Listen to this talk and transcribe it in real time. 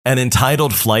An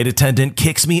entitled flight attendant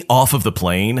kicks me off of the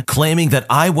plane, claiming that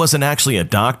I wasn't actually a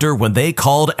doctor when they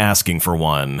called asking for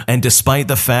one. And despite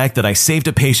the fact that I saved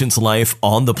a patient's life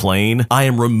on the plane, I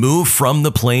am removed from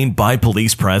the plane by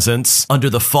police presence under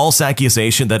the false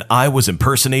accusation that I was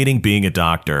impersonating being a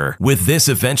doctor, with this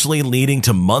eventually leading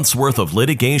to months worth of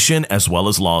litigation as well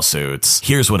as lawsuits.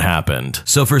 Here's what happened.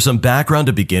 So for some background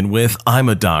to begin with, I'm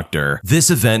a doctor. This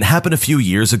event happened a few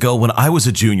years ago when I was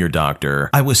a junior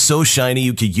doctor. I was so shiny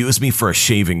you could use me for a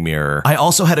shaving mirror. I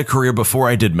also had a career before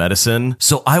I did medicine,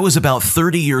 so I was about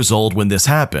 30 years old when this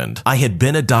happened. I had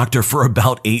been a doctor for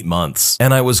about 8 months,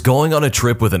 and I was going on a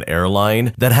trip with an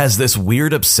airline that has this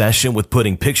weird obsession with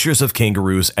putting pictures of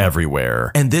kangaroos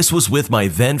everywhere. And this was with my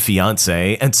then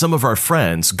fiance and some of our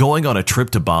friends going on a trip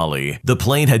to Bali. The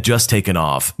plane had just taken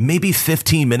off, maybe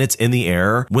 15 minutes in the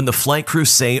air, when the flight crew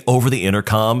say over the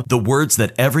intercom the words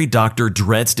that every doctor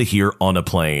dreads to hear on a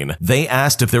plane. They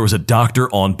asked if there was a doctor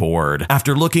on board.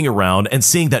 After looking around and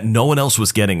seeing that no one else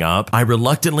was getting up, I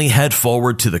reluctantly head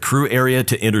forward to the crew area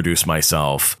to introduce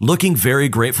myself. Looking very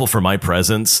grateful for my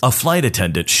presence, a flight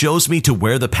attendant shows me to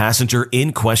where the passenger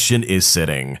in question is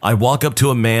sitting. I walk up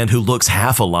to a man who looks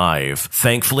half alive.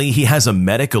 Thankfully, he has a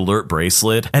medic alert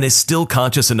bracelet and is still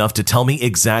conscious enough to tell me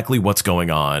exactly what's going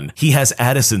on. He has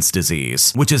Addison's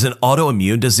disease, which is an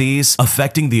autoimmune disease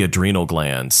affecting the adrenal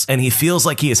glands, and he feels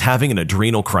like he is having an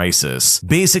adrenal crisis.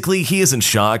 Basically, he is in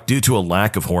shock due to a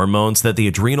lack of hormones that the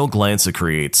adrenal gland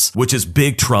secretes, which is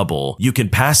big trouble. You can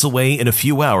pass away in a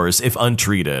few hours if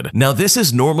untreated. Now, this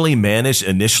is normally managed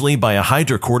initially by a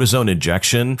hydrocortisone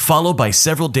injection, followed by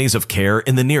several days of care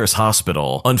in the nearest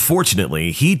hospital.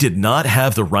 Unfortunately, he did not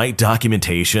have the right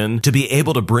documentation to be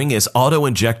able to bring his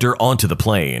auto-injector onto the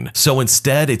plane, so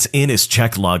instead it's in his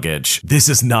checked luggage. This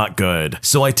is not good.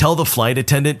 So I tell the flight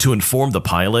attendant to inform the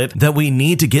pilot that we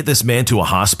need to get this man to a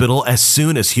hospital as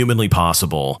soon as humanly possible.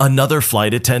 Another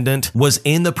flight attendant was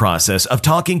in the process of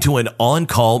talking to an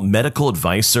on-call medical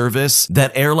advice service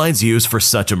that airlines use for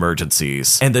such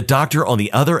emergencies, and the doctor on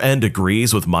the other end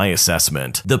agrees with my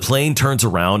assessment. The plane turns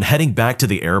around, heading back to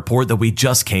the airport that we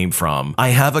just came from. I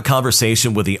have a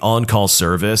conversation with the on-call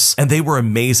service, and they were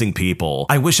amazing people.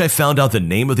 I wish I found out the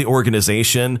name of the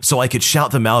organization so I could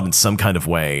shout them out in some kind of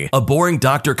way. A boring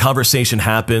doctor conversation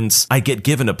happens. I get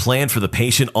given a plan for the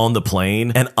patient on the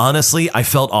plane, and honestly, I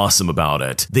felt awesome about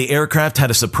it. The aircraft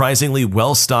had a surprisingly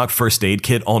well-stocked first aid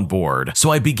kit on board,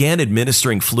 so I began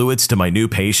administering fluids to my new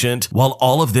patient while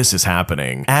all of this is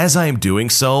happening. As I am doing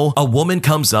so, a woman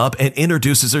comes up and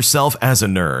introduces herself as a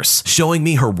nurse, showing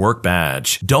me her work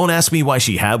badge. Don't ask me why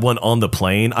she had one on the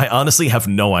plane. I honestly have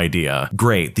no idea.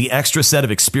 Great, the extra set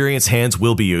of experienced hands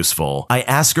will be useful. I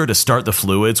ask her to start the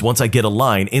fluids once I get a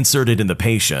line inserted in the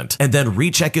patient, and then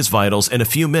recheck his vitals in a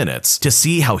few minutes to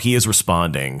see how he is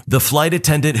responding. The flight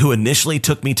attendant who initially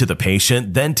took me to the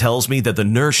patient then tells me that the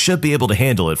nurse should be able to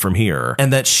handle it from here,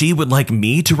 and that she would like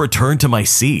me to return to my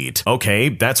seat. Okay,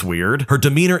 that's weird. Her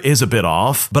demeanor is a bit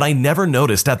off, but I never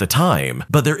noticed at the time.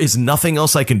 But there is nothing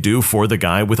else I can do for the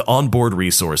guy with onboard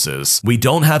resources. We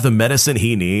don't have the medicine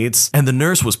he needs, and the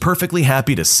nurse was perfectly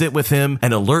happy to sit with him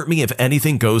and alert me if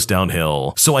anything goes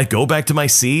downhill. So I go back to my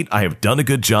seat. I have done a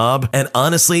good job, and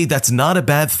honestly, that's not a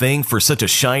bad thing for such a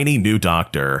shiny new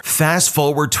doctor. Fast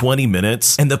forward 20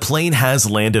 minutes, and the plane has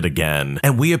landed again,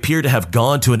 and we appear to have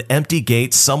gone to an empty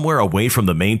gate somewhere away from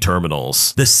the main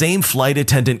terminals. The same flight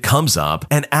attendant comes up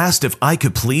and asked if I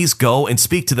could please go and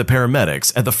speak to the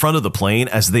paramedics at the front of the plane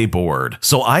as they board.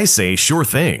 So I say, sure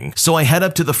thing. So I head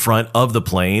up to the front of the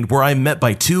plane where I'm met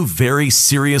by two very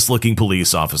serious looking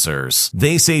police officers.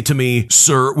 They say to me,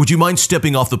 "Sir, would you mind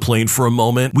stepping off the plane for a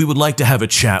moment? We would like to have a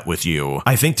chat with you."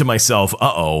 I think to myself,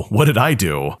 uh-oh, what did I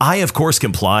do? I of course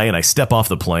comply and I step off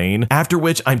the plane, after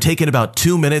which I'm taken about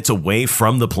 2 minutes away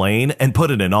from the plane and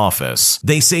put in an office.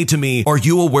 They say to me, "Are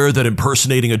you aware that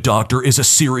impersonating a doctor is a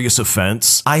serious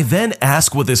offense?" I then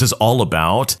ask what this is all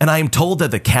about, and I am told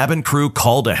that the cabin crew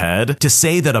called ahead to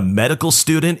say that a medical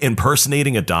student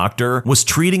impersonating a doctor was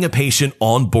treating a patient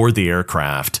on board the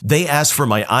aircraft. They asked for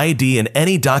my ID and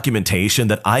any documentation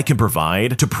that I can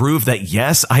provide to prove that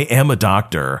yes, I am a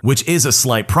doctor, which is a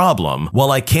slight problem.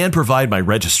 While I can provide my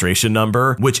registration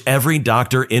number, which every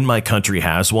doctor in my country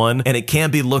has one, and it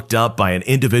can be looked up by an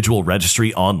individual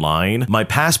registry online, my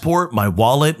passport, my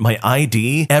wallet, my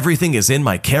ID, everything is in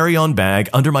my carry-on bag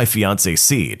under my fiance's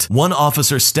seat. One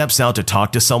officer steps out to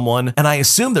talk to someone, and I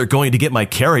assume they're going to get my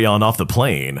carry-on off the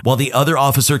plane, while the other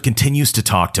officer continues to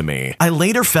talk to me. I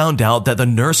later found out that the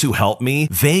nurse who helped me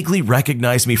vaguely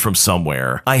recognized me from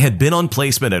somewhere. I had been on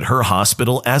placement at her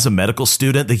hospital as a medical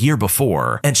student the year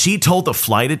before, and she told the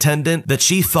flight attendant that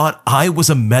she thought I was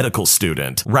a medical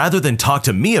student, rather than talk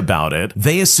to me me about it,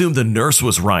 they assumed the nurse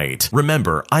was right.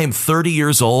 Remember, I am 30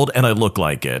 years old and I look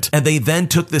like it. And they then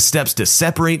took the steps to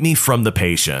separate me from the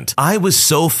patient. I was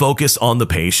so focused on the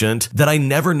patient that I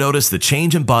never noticed the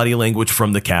change in body language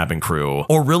from the cabin crew,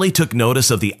 or really took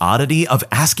notice of the oddity of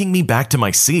asking me back to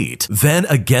my seat. Then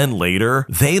again later,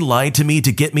 they lied to me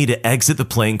to get me to exit the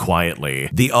plane quietly.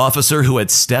 The officer who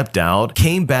had stepped out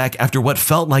came back after what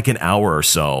felt like an hour or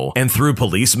so, and through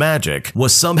police magic,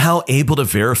 was somehow able to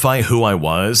verify who I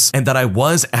was and that I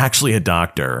was actually a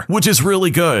doctor, which is really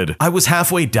good. I was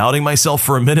halfway doubting myself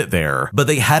for a minute there, but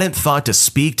they hadn't thought to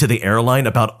speak to the airline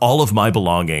about all of my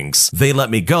belongings. They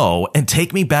let me go and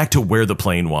take me back to where the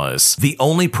plane was. The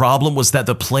only problem was that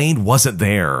the plane wasn't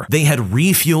there. They had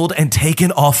refueled and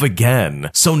taken off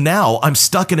again. So now I'm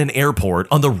stuck in an airport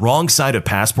on the wrong side of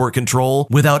passport control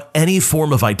without any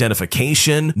form of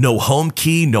identification, no home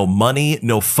key, no money,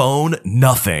 no phone,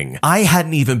 nothing. I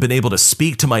hadn't even been able to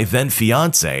speak to my then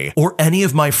fiance or any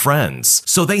of my friends,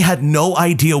 so they had no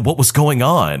idea what was going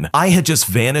on. I had just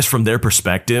vanished from their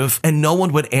perspective, and no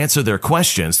one would answer their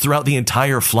questions throughout the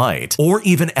entire flight, or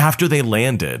even after they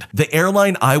landed. The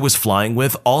airline I was flying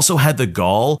with also had the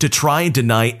gall to try and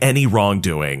deny any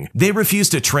wrongdoing. They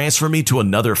refused to transfer me to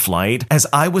another flight as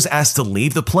I was asked to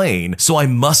leave the plane, so I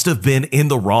must have been in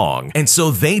the wrong, and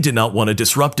so they did not want a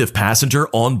disruptive passenger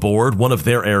on board one of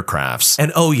their aircrafts.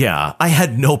 And oh yeah, I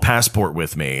had no passport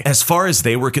with me. As far as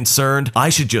they were concerned, I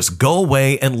should just go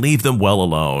away and leave them well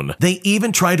alone. They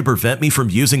even tried to prevent me from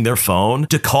using their phone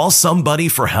to call somebody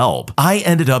for help. I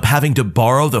ended up having to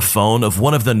borrow the phone of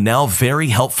one of the now very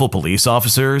helpful police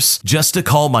officers just to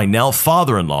call my now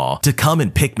father-in-law to come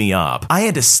and pick me up. I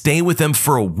had to stay with them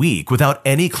for a week without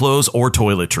any clothes or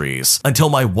toiletries until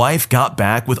my wife got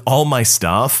back with all my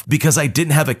stuff because I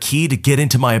didn't have a key to get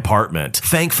into my apartment.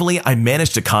 Thankfully, I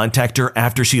managed to contact her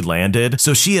after she landed,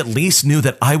 so she at least knew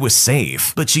that I was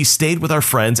safe, but she stayed with our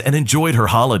friends and enjoyed her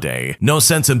holiday. No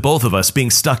sense in both of us being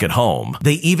stuck at home.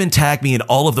 They even tagged me in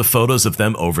all of the photos of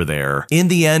them over there. In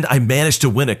the end, I managed to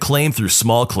win a claim through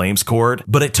small claims court,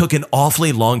 but it took an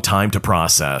awfully long time to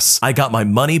process. I got my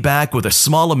money back with a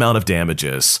small amount of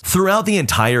damages. Throughout the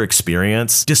entire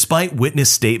experience, despite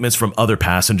witness statements from other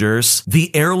passengers,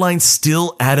 the airline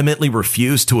still adamantly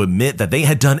refused to admit that they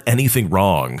had done anything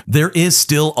wrong. There is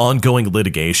still ongoing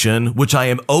litigation, which I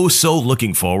am oh so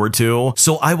looking forward to,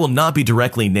 so I will not be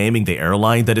directly naming the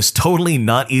airline that is totally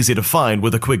not easy to find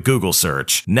with a quick Google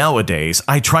search. Nowadays,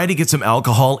 I try to get some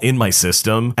alcohol in my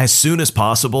system as soon as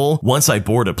possible once I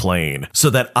board a plane, so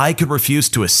that I could refuse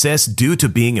to assist due to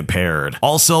being impaired.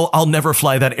 Also, I'll never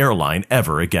fly that airline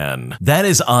ever again. That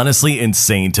is honestly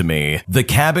insane to me. The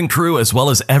cabin crew, as well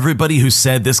as everybody who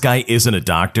said this guy isn't a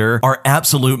doctor, are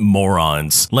absolute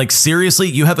morons. Like seriously,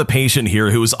 you have a patient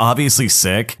here who is obviously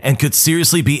sick and could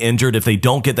seriously be injured if they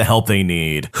don't get the help they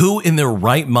need. Who in their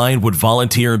right mind would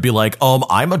volunteer and be like,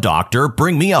 I'm a doctor,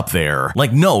 bring me up there?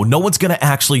 Like no one's gonna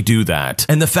actually do that.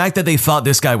 And the fact that they thought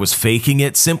this guy was faking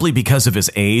it simply because of his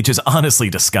age is honestly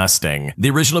disgusting. The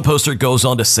original poster goes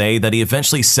on to say that he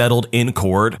eventually settled in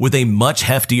court with a much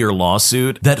heftier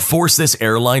lawsuit that forced this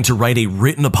airline to write a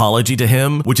written apology to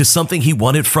him, which is something he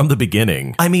wanted from the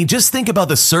beginning. I mean, just think about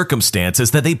the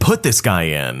circumstances that they put this guy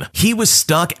in. He was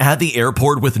stuck at the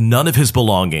airport with none of his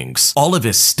belongings. All of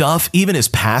his stuff, even his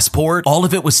passport, all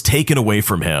of it was taken away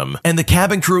from him. And the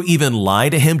cabin crew even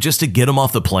lied to him just to get him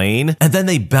off the plane, and then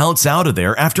they bounce out of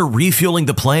there after refueling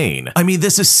the plane. I mean,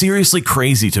 this is seriously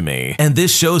crazy to me. And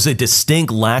this shows a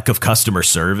distinct lack of customer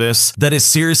service that is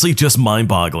seriously just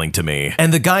mind-boggling to me.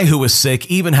 And the guy who was sick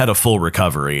even had a full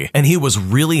recovery, and he was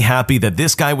really happy that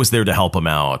this guy was there to help him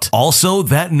out. Also,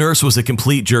 that nurse was a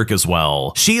complete jerk as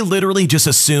well. She literally just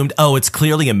assumed, oh, it's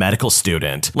clearly a medical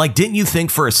student. Like, didn't you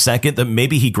think for a second that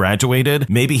maybe he graduated?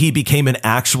 Maybe he became an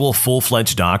actual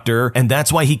full-fledged doctor, and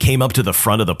that's why he came up to the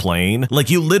front of the plane? Like,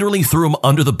 you literally threw him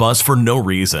under the bus for no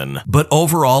reason. But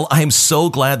overall, I am so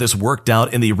glad this worked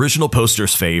out in the original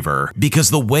poster's favor, because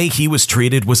the way he was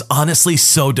treated was honestly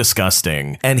so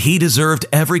disgusting, and he deserved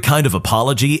every kind of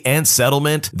apology and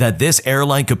settlement that this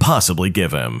airline could possibly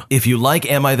give him. If you like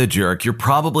Am I the Jerk, you're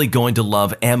probably going to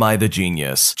love Am I the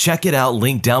Genius? Check it out,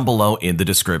 linked down below in the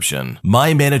description.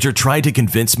 My manager tried to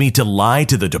convince me to lie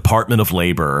to the Department of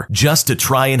Labor just to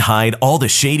try and hide all the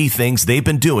shady things they've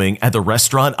been doing at the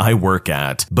restaurant I work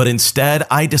at, but instead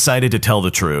I decided to tell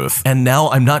the truth. And now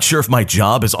I'm not sure if my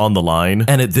job is on the line,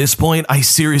 and at this point I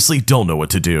seriously don't know what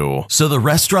to do. So the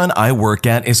restaurant I work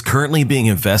at is currently being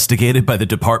investigated by the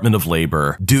Department of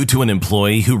Labor due to an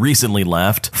employee who recently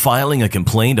left filing a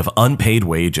complaint of unpaid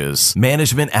wages.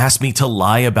 Management asked me to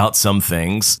lie about some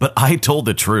things, but I told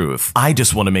the truth. I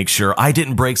just want to make sure I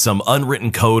didn't break some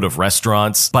unwritten code of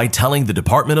restaurants restaurants by telling the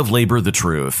Department of Labor the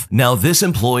truth. Now, this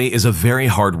employee is a very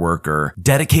hard worker,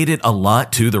 dedicated a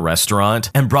lot to the restaurant,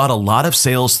 and brought a lot of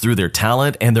sales through their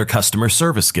talent and their customer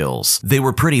service skills. They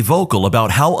were pretty vocal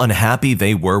about how unhappy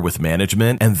they were with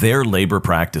management and their labor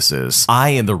practices. I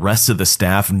and the rest of the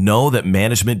staff know that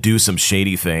management do some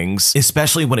shady things,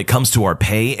 especially when it comes to our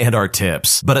pay and our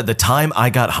tips. But at the time I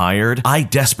got hired, I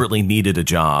desperately needed a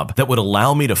job that would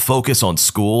allow me to focus on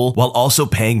school while also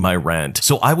paying my rent.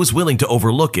 So I was willing to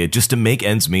overlook it just to make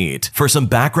ends meet. For some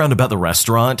background about the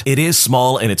restaurant, it is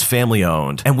small and it's family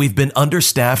owned, and we've been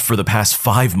understaffed for the past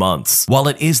 5 months. While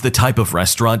it is the type of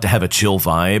restaurant to have a chill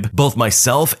vibe, both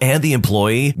myself and the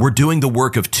employee were doing the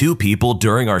work of 2 people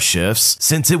during our shifts,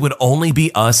 since it would only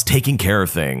be us taking care of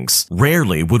things.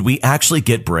 Rarely would we actually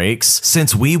get breaks,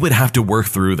 since we would have to work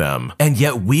through them, and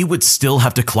yet we would still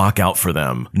have to clock out for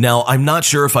them. Now, I'm not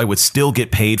sure if I would still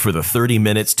get paid for the 30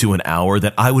 minutes to an hour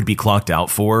that I would be clocked out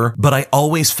for, but I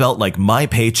always felt like my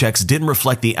paychecks didn't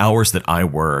reflect the hours that I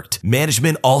worked.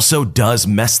 Management also does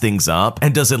mess things up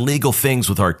and does illegal things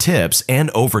with our tips and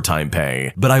overtime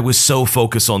pay, but I was so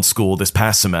focused on school this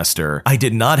past semester, I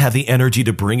did not have the energy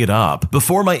to bring it up.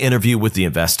 Before my interview with the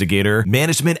investigator,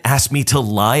 management asked me to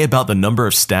lie about the number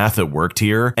of staff that worked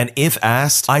here, and if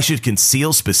asked, I should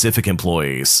conceal specific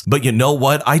employees. But you know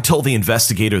what? I told the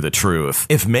investigator the truth.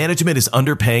 If management is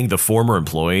underpaying the former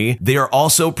employee, they are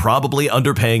also probably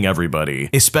underpaying everybody,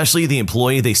 especially the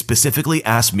employee they specifically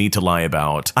asked me to lie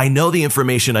about. I know the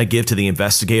information I give to the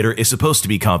investigator is supposed to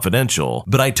be confidential,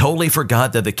 but I totally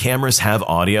forgot that the cameras have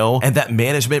audio and that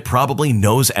management probably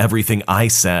knows everything I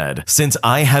said, since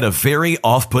I had a very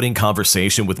off-putting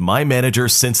conversation with my manager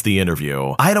since the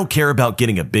interview. I don't care about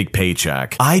getting a big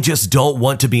paycheck. I just don't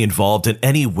want to be involved in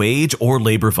any wage or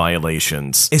labor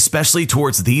violations, especially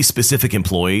towards these specific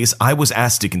employees I was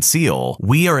asked to conceal.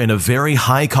 We are in a very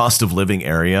high cost of living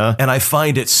area, and I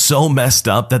find it so messed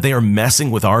up that they are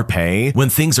messing with our pay when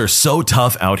things are so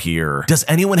tough out here. Does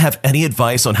anyone have any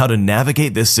advice on how to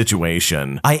navigate this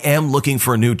situation? I am looking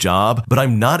for a new job, but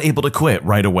I'm not able to quit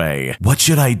right away. What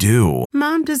should I do?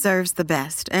 Mom deserves the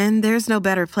best, and there's no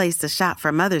better place to shop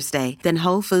for Mother's Day than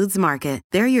Whole Foods Market.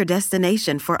 They're your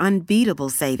destination for unbeatable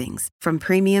savings, from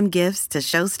premium gifts to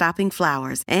show-stopping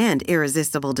flowers and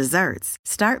irresistible desserts.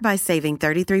 Start by saving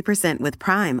 33% with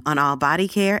Prime on all body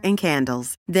care and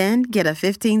candles. Then get a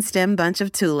 15-stem bunch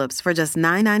of tulips for just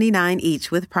 $9.99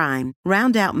 each with Prime.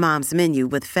 Round out Mom's menu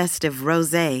with festive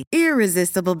rosé,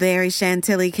 irresistible berry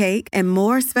chantilly cake, and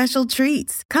more special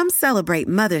treats. Come celebrate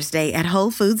Mother's Day at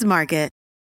Whole Foods Market.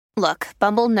 Look,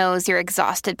 Bumble knows you're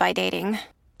exhausted by dating.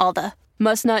 All the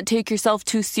must not take yourself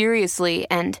too seriously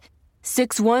and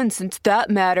 6'1" since that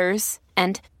matters.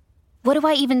 And what do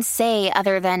I even say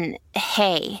other than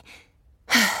hey?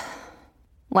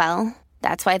 Well,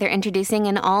 that's why they're introducing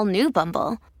an all-new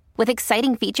Bumble with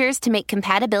exciting features to make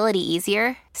compatibility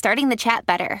easier, starting the chat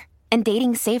better, and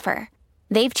dating safer.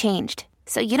 They've changed,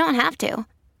 so you don't have to.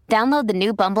 Download the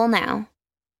new Bumble now.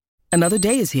 Another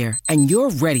day is here, and you're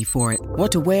ready for it.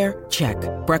 What to wear? Check.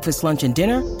 Breakfast, lunch, and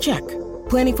dinner? Check.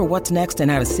 Planning for what's next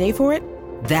and how to save for it?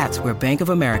 That's where Bank of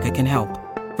America can help.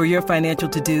 For your financial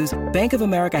to-dos, Bank of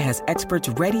America has experts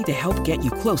ready to help get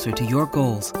you closer to your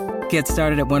goals. Get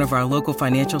started at one of our local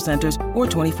financial centers or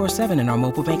 24/7 in our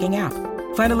mobile banking app.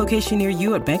 Find a location near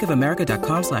you at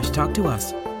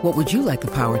bankofamerica.com/talktous. What would you like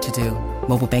the power to do?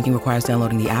 Mobile banking requires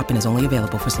downloading the app and is only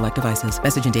available for select devices.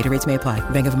 Message and data rates may apply.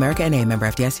 Bank of America N.A., member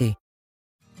FDIC.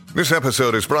 This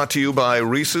episode is brought to you by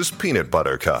Reese's Peanut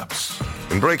Butter Cups.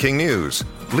 In breaking news,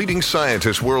 leading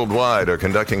scientists worldwide are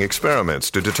conducting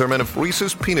experiments to determine if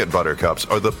Reese's Peanut Butter Cups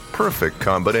are the perfect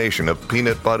combination of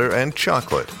peanut butter and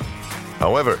chocolate.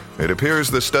 However, it appears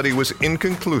the study was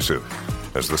inconclusive,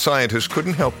 as the scientists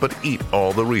couldn't help but eat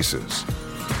all the Reese's.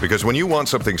 Because when you want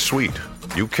something sweet,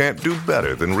 you can't do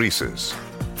better than Reese's.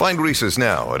 Find Reese's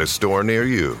now at a store near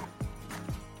you.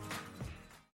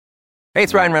 Hey,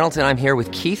 it's Ryan Reynolds, and I'm here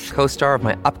with Keith, co-star of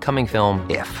my upcoming film,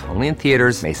 If, only in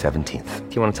theaters May 17th.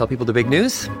 Do you want to tell people the big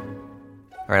news?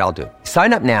 All right, I'll do it.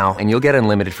 Sign up now and you'll get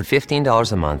unlimited for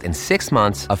 $15 a month and 6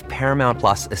 months of Paramount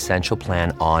Plus Essential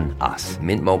Plan on us.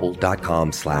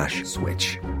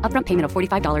 MintMobile.com/switch. Upfront payment of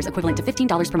 $45 equivalent to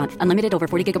 $15 per month. Unlimited over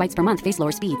 40 gigabytes per month. Face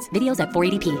lower speeds. Videos at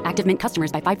 480p. Active Mint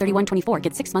customers by 531.24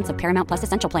 get 6 months of Paramount Plus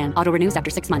Essential Plan. Auto renews after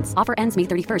 6 months. Offer ends May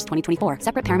 31st, 2024.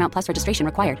 Separate Paramount Plus registration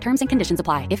required. Terms and conditions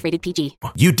apply if rated PG.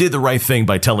 You did the right thing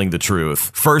by telling the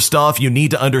truth. First off, you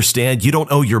need to understand you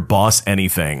don't owe your boss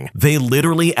anything. They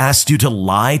literally asked you to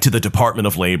lie to the Department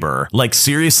of Labor. Like,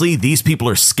 seriously, these people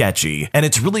are sketchy. And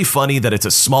it's really funny that it's a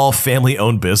small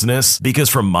family-owned business, because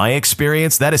from my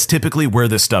experience, that is typically where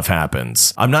this stuff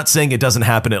happens. I'm not saying it doesn't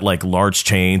happen at like large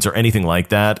chains or anything like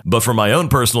that, but from my own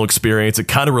personal experience, it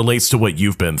kind of relates to what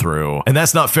you've been through. And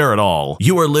that's not fair at all.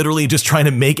 You are literally just trying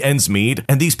to make ends meet,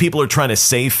 and these people are trying to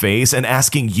save face and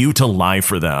asking you to lie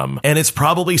for them. And it's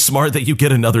probably smart that you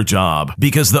get another job,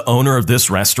 because the owner of this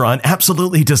restaurant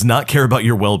absolutely does not care about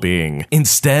your well-being.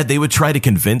 Instead, they would try to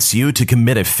convince you to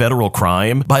commit a federal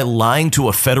crime by lying to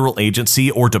a federal agency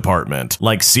or department.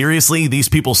 Like, seriously, these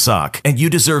people suck, and you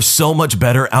deserve so much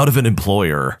better out of an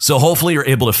employer. So hopefully you're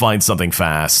able to find something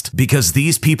fast, because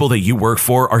these people that you work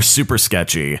for are super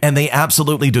sketchy, and they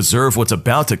absolutely deserve what's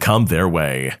about to come their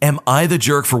way. Am I the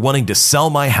jerk for wanting to sell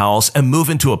my house and move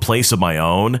into a place of my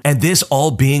own, and this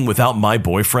all being without my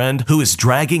boyfriend, who is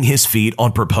dragging his feet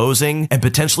on proposing and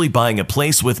potentially buying a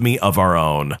place with me of our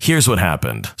own? Here's what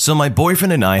happened. So my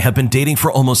boyfriend and I have been dating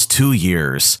for almost 2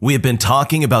 years. We have been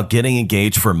talking about getting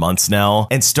engaged for months now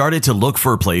and started to look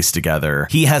for a place together.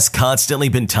 He has constantly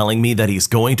been telling me that he's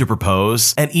going to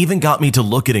propose, and even got me to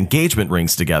look at engagement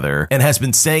rings together, and has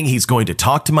been saying he's going to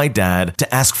talk to my dad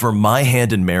to ask for my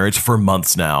hand in marriage for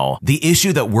months now. The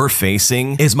issue that we're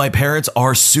facing is my parents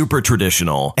are super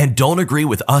traditional and don't agree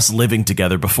with us living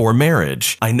together before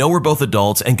marriage. I know we're both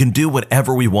adults and can do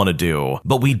whatever we want to do,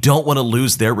 but we don't want to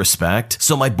lose their respect.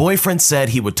 So my boyfriend said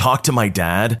he would talk to my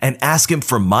dad and ask him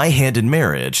for my hand in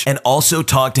marriage, and also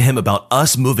talk to him about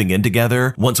us moving in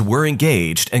together once we're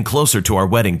engaged and closer to our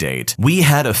wedding date. We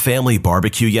had a family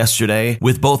barbecue yesterday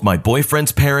with both my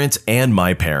boyfriend's parents and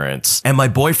my parents, and my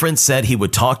boyfriend said he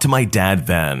would talk to my dad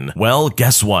then. Well,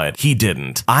 guess what? He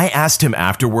didn't. I asked him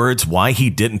afterwards why he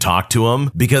didn't talk to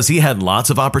him, because he had lots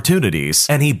of opportunities,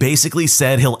 and he basically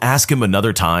said he'll ask him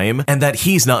another time and that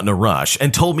he's not in a rush,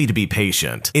 and told me to be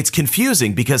patient. It's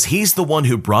confusing because he's the one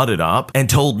who brought it up and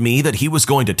told me that he was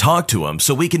going to talk to him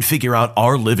so we can figure out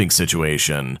our living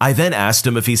situation. I then asked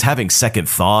him if he's having second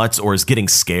thoughts or is getting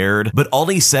scared, but all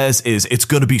he says is, "It's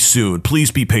gonna be soon,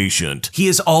 please be patient." He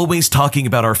is always talking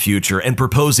about our future and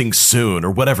proposing soon,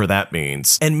 or whatever that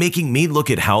means, and making me look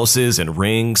at houses and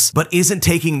rings, but isn't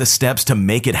taking the steps to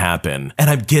make it happen, and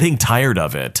I'm getting tired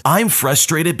of it. I'm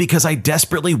frustrated because I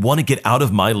desperately want to get out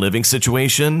of my living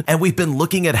situation, and we've been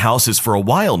looking at houses for a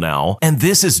while now, and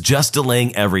this is just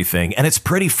delaying everything, and it's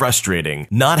pretty frustrating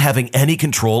not having any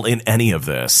control in any of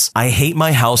this. I hate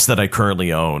my house that I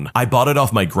currently own. I bought it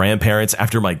off my grandparents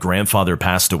after my grandfather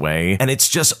passed away, and it's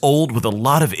just old with a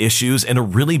lot of issues in a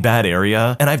really bad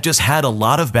area, and I've just had a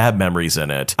lot of bad memories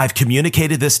in it. I've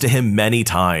communicated this to him many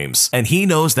times, and he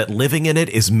knows that living in it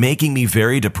is making me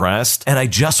very depressed, and I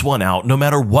just want out no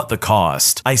matter what the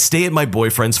cost. I stay at my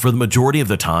boyfriend's for the majority of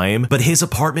the time, but his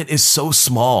apartment is so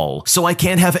small, so I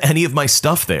can't have any of my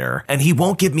stuff there, and he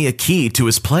won't give me a key to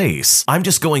his place. I'm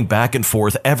just going back and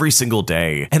forth every single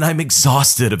day, and I'm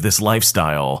exhausted of this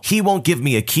lifestyle. He won't give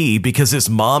me a key because his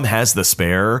mom has the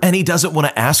spare, and he doesn't want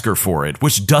to ask her for it,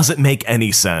 which doesn't make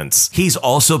any sense. He's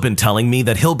also been telling me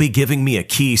that he'll be giving me a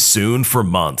key soon for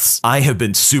months. I have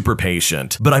been super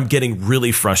patient, but I'm getting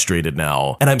really frustrated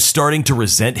now, and I'm starting to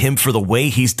resent him for the way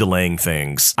he's delaying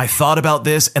things. I thought about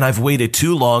this, and I've waited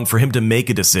too long for him to make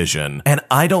a decision, and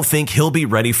I don't think he'll be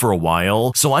ready for a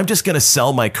while, so I'm just gonna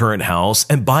sell my current house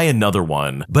and buy another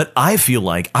one. But I feel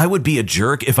like I would be a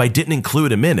jerk if I didn't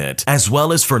include him in it, as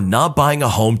well as for not buying a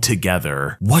home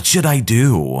together. What should I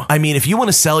do? I mean, if you want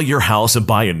to sell your house and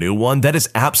buy a new one, that is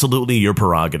absolutely your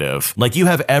prerogative. Like, you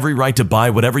have every right to buy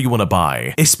whatever you want to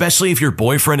buy, especially if your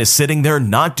boyfriend is sitting there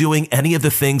not doing any of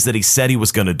the things that he said he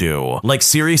was gonna do. Like,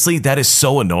 seriously, that is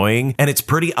so annoying, and it's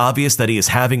pretty obvious that he is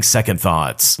having second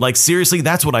thoughts. Like, seriously,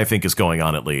 that's what I think is going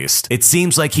on, at least. It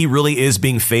seems like he really is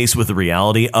being faced with the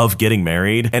reality of getting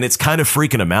married, and it's kind of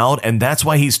freaking him out, and that's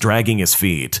why he's dragging his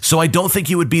feet. So I don't think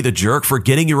you would be the jerk for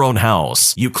getting your own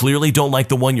house. You clearly don't like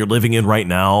the one you're living in right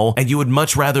now, and you would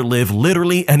much rather live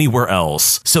literally anywhere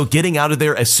else. So getting out of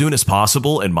there as soon as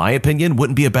possible, in my opinion,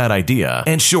 wouldn't be a bad idea.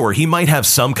 And sure, he might have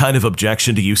some kind of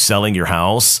objection to you selling your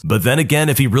house, but then again,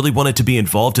 if he really wanted to be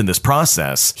involved in this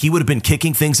process, he would have been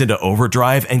kicking things into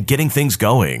overdrive and getting things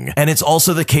going. And it's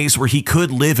also the case where he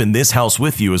could live in this house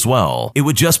with you as well. It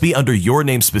would just be under your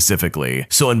name specifically.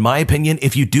 So in my opinion,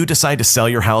 if you do decide to sell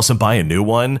your house and buy a new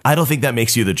one, I don't think that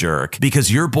makes you the jerk,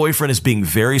 because your boyfriend is being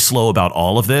very slow about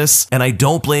all of this, and I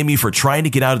don't blame you for trying to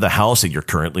get out of the house that you're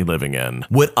currently living in.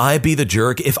 Would I be the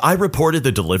jerk if I reported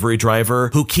the delivery driver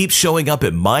who keeps showing up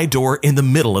at my door in the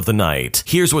middle of the night?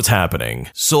 Here's what's happening.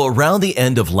 So around the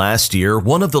end of last year,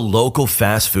 one of the local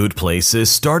fast food places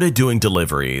started doing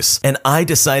deliveries, and I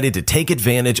decided to take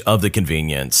advantage of the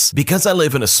convenience. Because I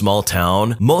live in a small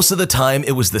town, most of the time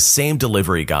it was the same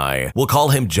delivery guy. We'll call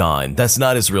him John, that's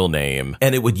not his real name,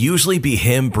 and it would usually be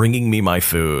him bringing me my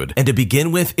food. And to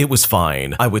begin with, with, it was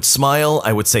fine. I would smile,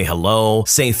 I would say hello,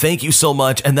 say thank you so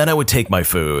much, and then I would take my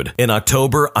food. In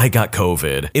October, I got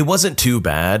COVID. It wasn't too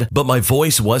bad, but my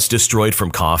voice was destroyed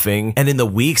from coughing, and in the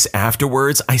weeks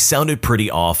afterwards, I sounded pretty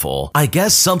awful. I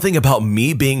guess something about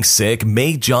me being sick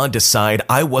made John decide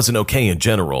I wasn't okay in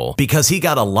general, because he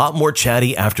got a lot more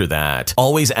chatty after that,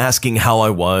 always asking how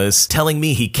I was, telling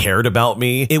me he cared about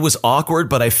me. It was awkward,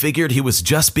 but I figured he was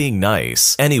just being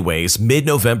nice. Anyways,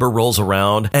 mid-November rolls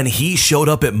around, and he showed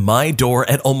up at my door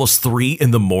at almost 3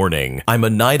 in the morning. I'm a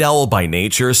night owl by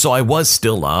nature, so I was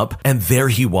still up, and there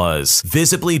he was,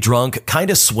 visibly drunk,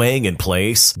 kinda swaying in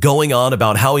place, going on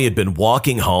about how he had been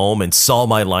walking home and saw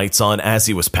my lights on as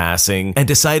he was passing, and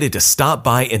decided to stop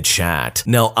by and chat.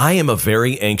 Now, I am a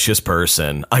very anxious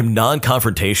person. I'm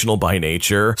non-confrontational by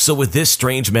nature, so with this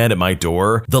strange man at my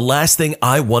door, the last thing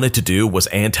I wanted to do was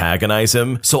antagonize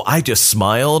him, so I just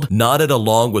smiled, nodded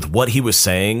along with what he was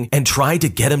saying, and tried to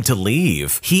get him to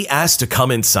leave. He asked to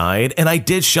come inside, and I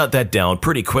did shut that down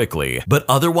pretty quickly, but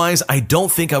otherwise, I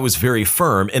don't think I was very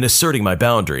firm in asserting my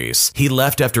boundaries. He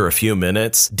left after a few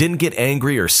minutes, didn't get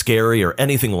angry or scary or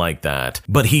anything like that,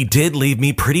 but he did leave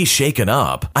me pretty shaken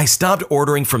up. I stopped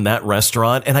ordering from that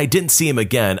restaurant, and I didn't see him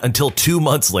again until 2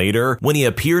 months later when he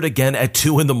appeared again at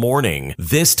 2 in the morning.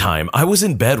 This time, I was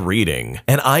in bed reading,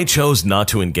 and I chose not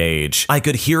to engage. I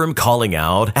could hear him calling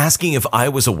out, asking if I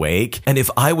was awake and if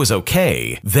I was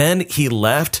okay. Then he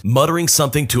left, muttering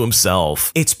something to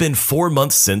himself. It's been 4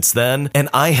 months since then, and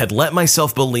I had let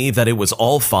myself believe that it was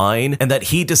all fine and that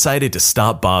he decided to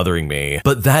stop bothering me.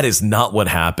 But that is not what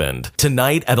happened.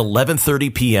 Tonight at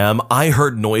 11:30 p.m., I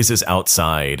heard noises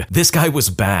outside. This guy was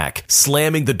back,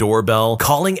 slamming the doorbell,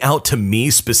 calling out to me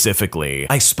specifically.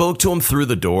 I spoke to him through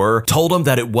the door, told him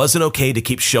that it wasn't okay to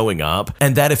keep showing up,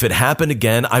 and that if it happened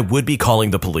again, I would be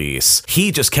calling the police.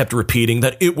 He just kept repeating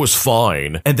that it was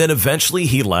fine, and then eventually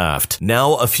he left.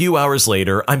 Now, a few hours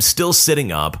later, I'm still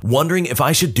sitting up, wondering if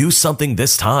I should do something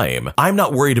this time. I'm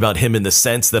not worried about him in the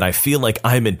sense that I feel like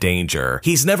I'm in danger.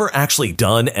 He's never actually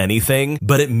done anything,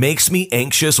 but it makes me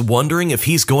anxious wondering if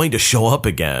he's going to show up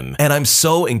again. And I'm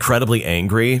so incredibly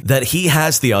angry that he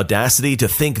has the audacity to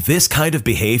think this kind of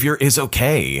behavior is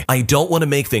okay. I don't want to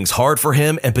make things hard for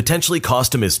him and potentially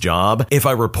cost him his job if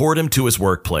I report him to his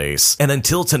workplace. And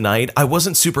until tonight, I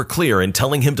wasn't super clear in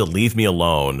telling him to leave me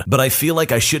alone, but I feel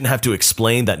like I shouldn't have to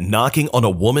explain that knocking on a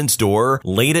woman's door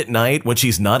late at night when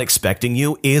she's not expecting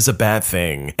you is a bad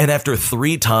thing. And after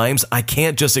 3 times, I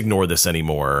can't just ignore this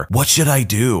anymore. What should I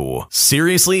do?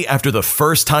 Seriously, after the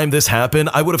first time this happened,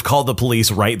 I would have called the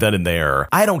police right then and there.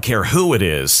 I don't care who it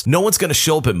is. No one's gonna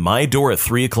show up at my door at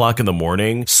 3 o'clock in the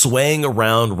morning, swaying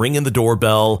around, ringing the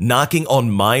doorbell, knocking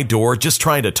on my door, just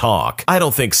trying to talk. I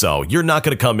don't think so. You're not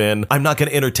gonna come in. I'm not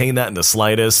gonna entertain that in the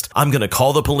slightest. I'm gonna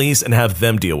call the police and have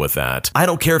them deal with that. I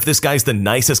don't care if this guy's the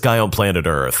nicest guy on planet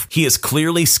Earth. He is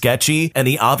clearly sketchy, and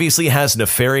he obviously has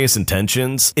nefarious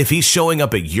intentions if he's showing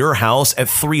up at your house at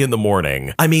 3 in the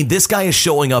morning. I mean, this guy is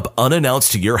showing up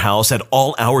unannounced to your house at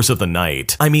all hours of the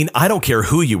night. I mean, I don't care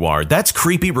who you are. That's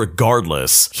creepy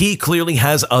regardless. He clearly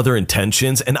has other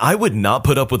intentions, and I would not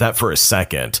put up with that for a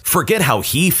second. Forget how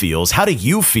he feels. How do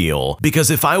you feel? Because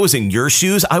if I was in your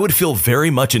shoes, I would feel very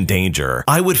much in danger.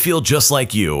 I would feel just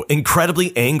like you,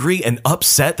 incredibly angry and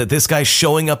upset that this guy's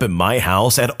showing up at my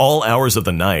house at all hours of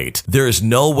the night. There is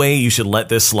no way you should let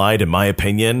this slide, in my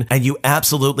opinion, and you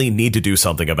absolutely need to do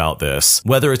something about this.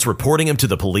 Whether it's reporting him to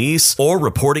the police or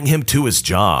reporting him to his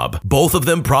job. Both of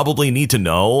them probably need to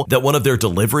know that one of their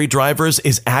delivery drivers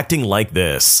is acting like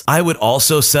this. I would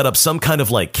also set up some kind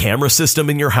of like camera system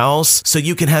in your house so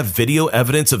you can have video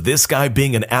evidence of this guy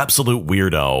being an absolute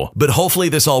weirdo. But hopefully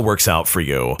this all works out for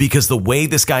you, because the way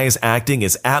this guy is acting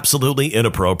is absolutely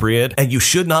inappropriate, and you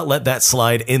should not let that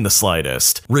slide in the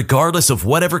slightest, regardless of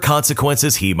whatever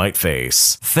consequences he might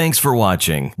face. Thanks for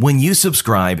watching. When you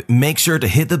subscribe, make sure to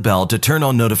hit the bell to turn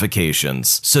on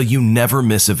notifications so you never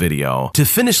miss a video. To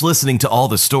finish listening to all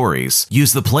the stories,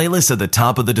 use the playlist at the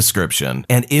top of the description.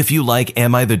 And if you like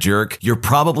Am I the Jerk, you're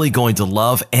probably going to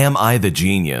love Am I the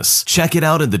Genius. Check it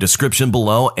out in the description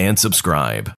below and subscribe.